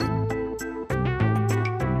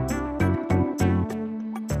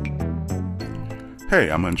Hey,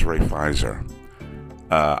 I'm Andre Pfizer.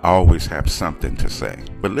 I always have something to say,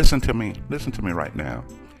 but listen to me right now,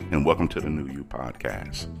 and welcome to the New You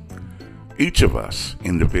podcast. Each of us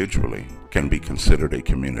individually can be considered a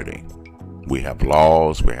community. We have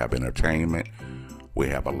laws, we have entertainment, we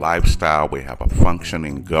have a lifestyle, we have a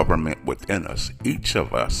functioning government within us. Each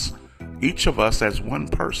of us as one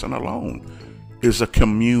person alone is a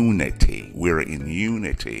community. We're in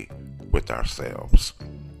unity with ourselves.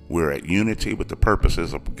 We're at unity with the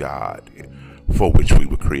purposes of God for which we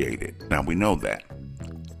were created. Now we know that.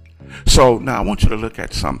 So now I want you to look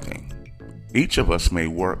at something. Each of us may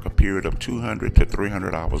work a period of 200 to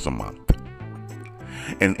 300 hours a month.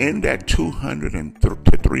 And in that 200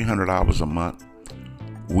 to 300 hours a month,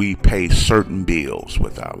 we pay certain bills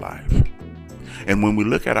with our life. And when we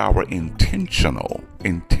look at our intentional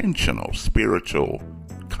spiritual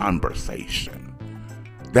conversation,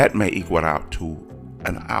 that may equal out to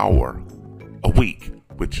an hour a week,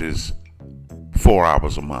 which is 4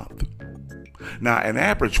 hours a month. Now, an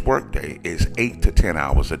average workday is 8 to 10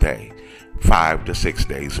 hours a day, 5 to 6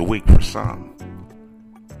 days a week for some.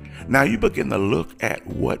 Now, you begin to look at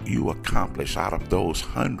what you accomplish out of those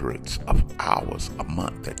hundreds of hours a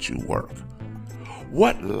month that you work.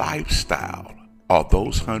 What lifestyle are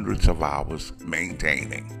those hundreds of hours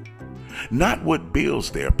maintaining? Not what bills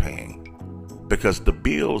they're paying, because the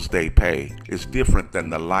bills they pay is different than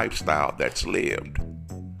the lifestyle that's lived.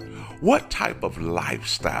 What type of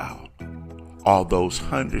lifestyle are those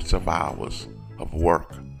hundreds of hours of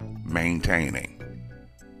work maintaining?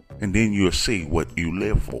 And then you'll see what you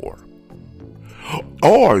live for.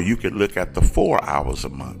 Or you could look at the 4 hours a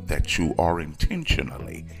month that you are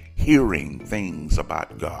intentionally hearing things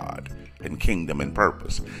about God and kingdom and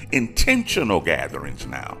purpose. Intentional gatherings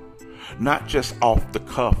now, not just off the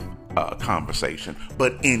cuff conversation,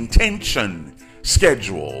 but intention,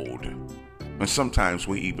 scheduled. And sometimes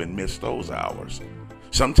we even miss those hours.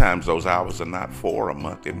 Sometimes those hours are not 4 a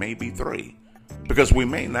month, it may be 3, because we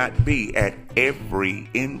may not be at every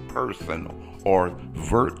in-person or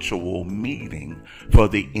virtual meeting for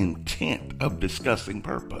the intent of discussing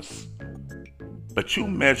purpose. But you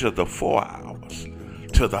measure the 4 hours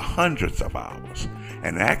to the hundreds of hours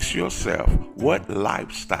and ask yourself, what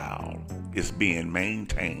lifestyle is being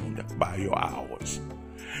maintained by your hours?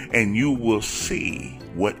 And you will see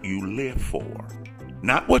what you live for.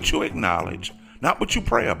 Not what you acknowledge, not what you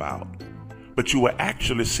pray about, but you will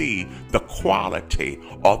actually see the quality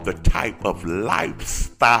or the type of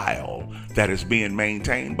lifestyle that is being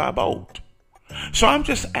maintained by both. So I'm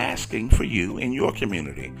just asking for you in your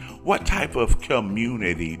community, what type of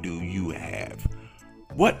community do you have?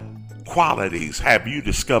 What qualities have you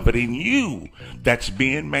discovered in you that's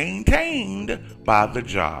being maintained by the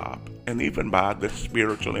job and even by the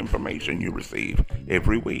spiritual information you receive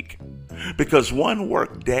every week? Because one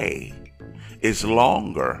work day is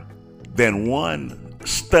longer than one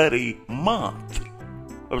study month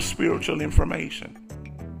of spiritual information.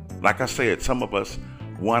 Like I said, some of us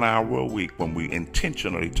 1 hour a week when we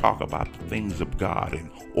intentionally talk about the things of God and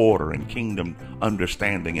order and kingdom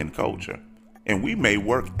understanding and culture. And we may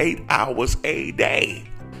work 8 hours a day.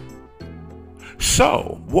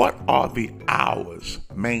 So, what are the hours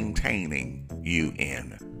maintaining you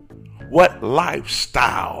in? What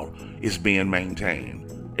lifestyle is being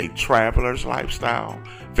maintained? A traveler's lifestyle,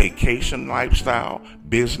 vacation lifestyle,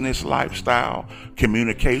 business lifestyle,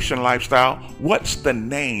 communication lifestyle? What's the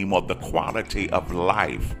name or the quality of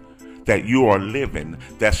life that you are living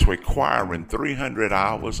that's requiring 300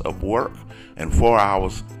 hours of work and 4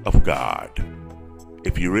 hours of God?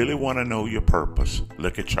 If you really want to know your purpose,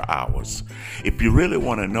 look at your hours. If you really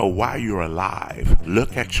want to know why you're alive,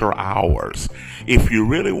 look at your hours. If you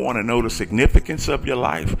really want to know the significance of your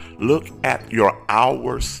life, look at your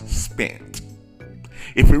hours spent.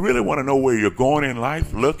 If you really want to know where you're going in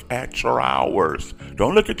life, look at your hours.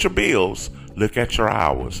 Don't look at your bills, look at your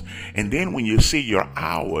hours. And then when you see your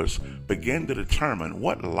hours, begin to determine,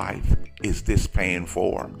 what life is this paying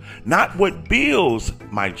for? Not what bills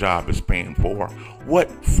my job is paying for.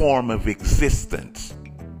 What form of existence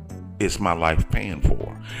is my life paying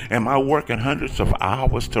for? Am I working hundreds of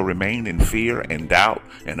hours to remain in fear and doubt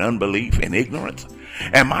and unbelief and ignorance?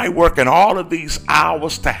 Am I working all of these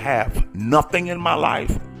hours to have nothing in my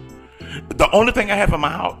life? The only thing I have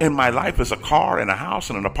in my life is a car and a house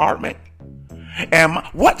and an apartment.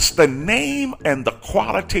 What's the name and the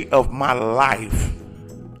quality of my life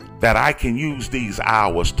that I can use these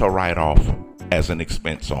hours to write off as an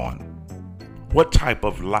expense on? What type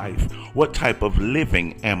of life, what type of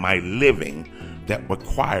living am I living that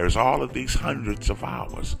requires all of these hundreds of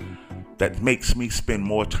hours that makes me spend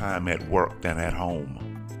more time at work than at home?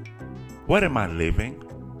 What am I living?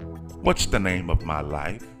 What's the name of my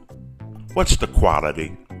life? What's the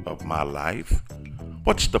quality of my life?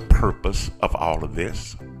 What's the purpose of all of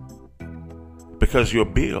this? Because your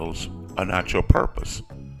bills are not your purpose.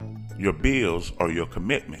 Your bills are your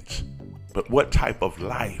commitments. But what type of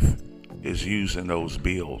life is using those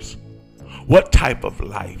bills? What type of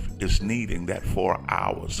life is needing that 4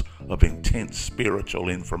 hours of intense spiritual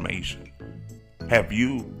information? Have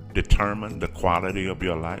you determined the quality of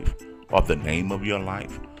your life, or the name of your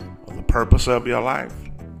life, or the purpose of your life?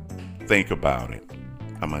 Think about it.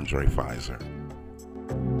 I'm Andre Pfizer.